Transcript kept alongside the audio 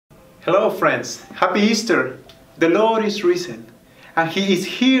Hello friends, happy Easter! The Lord is risen, and He is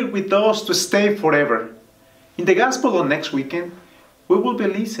here with us to stay forever. In the Gospel of next weekend, we will be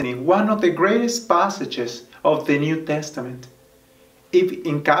listening one of the greatest passages of the New Testament. It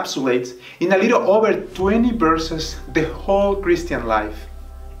encapsulates in a little over 20 verses the whole Christian life.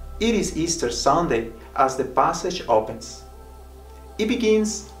 It is Easter Sunday as the passage opens. It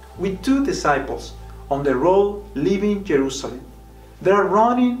begins with two disciples on the road leaving Jerusalem. They are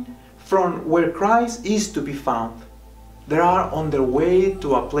running from where Christ is to be found. They are on their way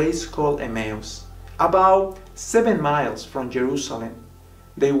to a place called Emmaus, about 7 miles from Jerusalem.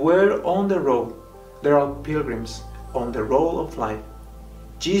 They were on the road. They are pilgrims on the road of life.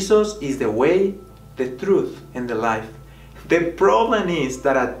 Jesus is the way, the truth, and the life. The problem is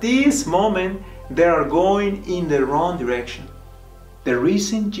that at this moment they are going in the wrong direction. The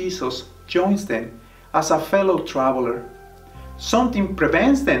reason Jesus joins them as a fellow traveler, something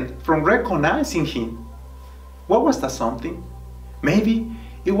prevents them from recognizing Him. What was that something? Maybe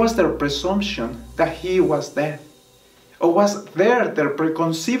it was their presumption that He was dead. Or was there their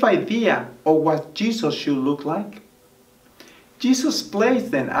preconceived idea of what Jesus should look like? Jesus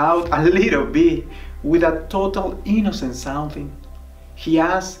plays them out a little bit with a total innocent sounding. He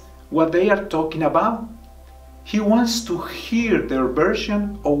asks what they are talking about. He wants to hear their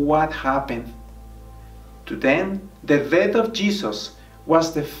version of what happened. To them, the death of Jesus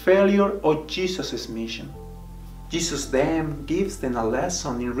was the failure of Jesus' mission. Jesus then gives them a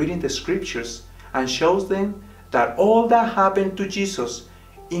lesson in reading the scriptures and shows them that all that happened to Jesus,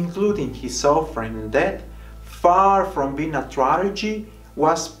 including His suffering and death, far from being a tragedy,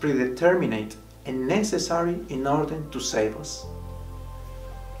 was predetermined and necessary in order to save us.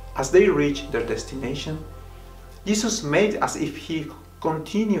 As they reached their destination, Jesus made as if He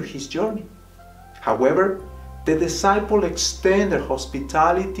continued His journey. However, the disciples extended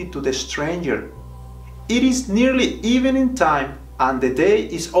hospitality to the stranger. "It is nearly evening time, and the day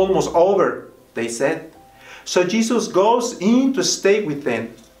is almost over," they said. So Jesus goes in to stay with them.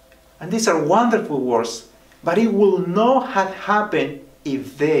 And these are wonderful words, but it will not have happened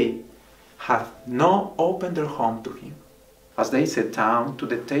if they had not opened their home to Him. As they sat down to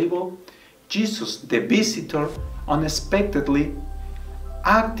the table, Jesus, the visitor, unexpectedly,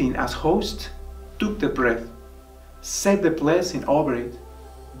 acting as host, took the bread, said the blessing over it,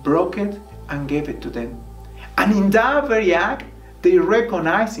 broke it, and gave it to them. And in that very act, they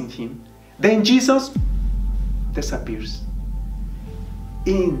recognized Him. Then Jesus disappears.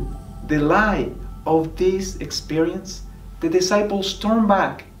 In the light of this experience, the disciples turn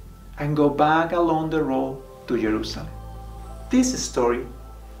back and go back along the road to Jerusalem. This story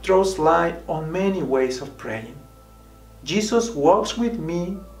throws light on many ways of praying. Jesus walks with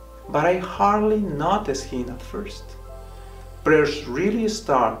me, but I hardly notice Him at first. Prayers really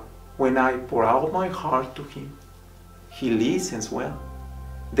start when I pour out my heart to Him. He listens well.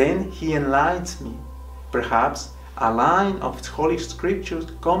 Then He enlightens me. Perhaps a line of Holy Scriptures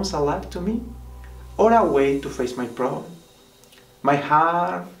comes alive to me, or a way to face my problem. My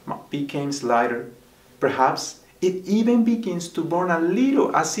heart becomes lighter. Perhaps it even begins to burn a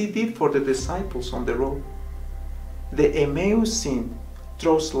little as it did for the disciples on the road. The Emmaus scene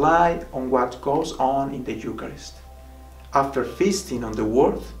throws light on what goes on in the Eucharist. After feasting on the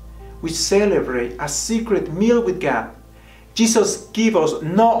Word, we celebrate a secret meal with God. Jesus gives us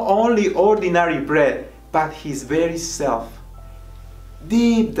not only ordinary bread, but His very self.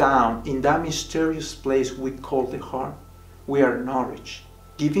 Deep down in that mysterious place we call the heart, we are nourished,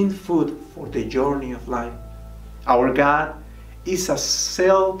 giving food for the journey of life. Our God is a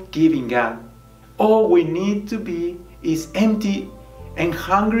self-giving God. All we need to be is empty and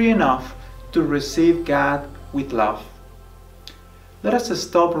hungry enough to receive God with love. Let us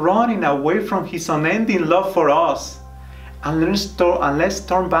stop running away from His unending love for us, and let's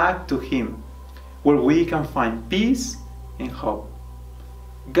turn back to Him, where we can find peace and hope.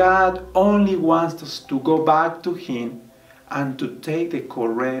 God only wants us to go back to Him and to take the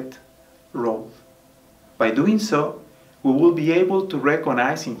correct road. By doing so, we will be able to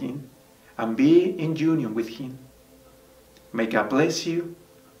recognize Him and be in union with Him. May God bless you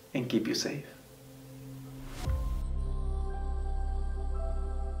and keep you safe.